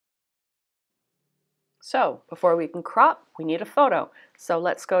So before we can crop, we need a photo. So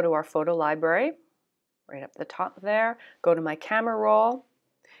let's go to our photo library, right up the top there, go to my camera roll,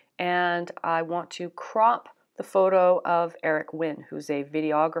 and I want to crop the photo of Eric Wynn, who's a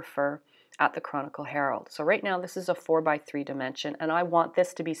videographer at the Chronicle Herald. So right now this is a 4:3 dimension, and I want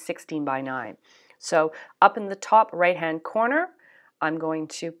this to be 16:9. So up in the top right-hand corner, I'm going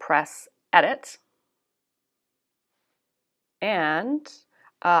to press Edit, and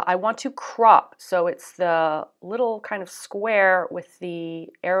I want to crop, so it's the little kind of square with the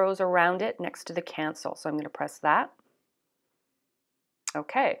arrows around it next to the cancel. So I'm going to press that.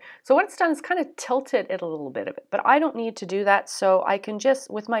 Okay, so what it's done is kind of tilted it a little bit of it, but I don't need to do that, so I can just,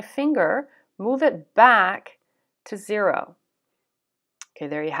 with my finger, move it back to 0. Okay,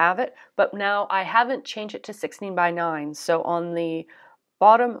 there you have it, but now I haven't changed it to 16:9, so on the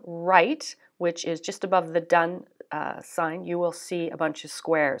bottom right, which is just above the done sign, you will see a bunch of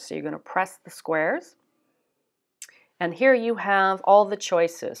squares. So you're going to press the squares. And here you have all the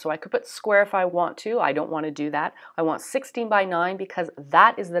choices. So I could put square if I want to. I don't want to do that. I want 16:9 because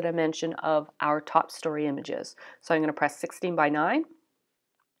that is the dimension of our top story images. So I'm going to press 16:9.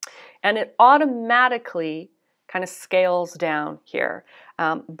 And it automatically kind of scales down here.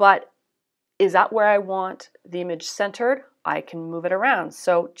 But is that where I want the image centered? I can move it around.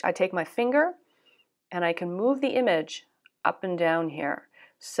 So I take my finger and I can move the image up and down here.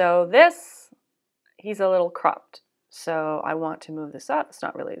 So this, he's a little cropped. So I want to move this up. It's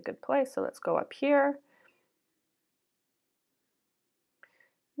not really a good place, so let's go up here.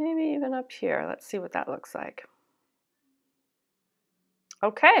 Maybe even up here. Let's see what that looks like.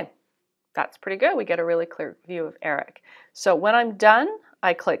 Okay, that's pretty good. We get a really clear view of Eric. So when I'm done,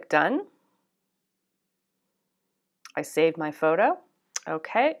 I click Done. I save my photo.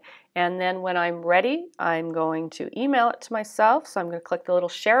 Okay, and then when I'm ready, I'm going to email it to myself. So I'm going to click the little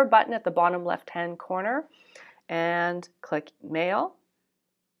share button at the bottom left-hand corner and click Mail.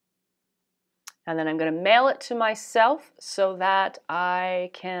 And then I'm going to mail it to myself so that I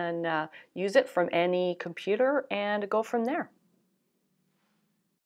can use it from any computer and go from there.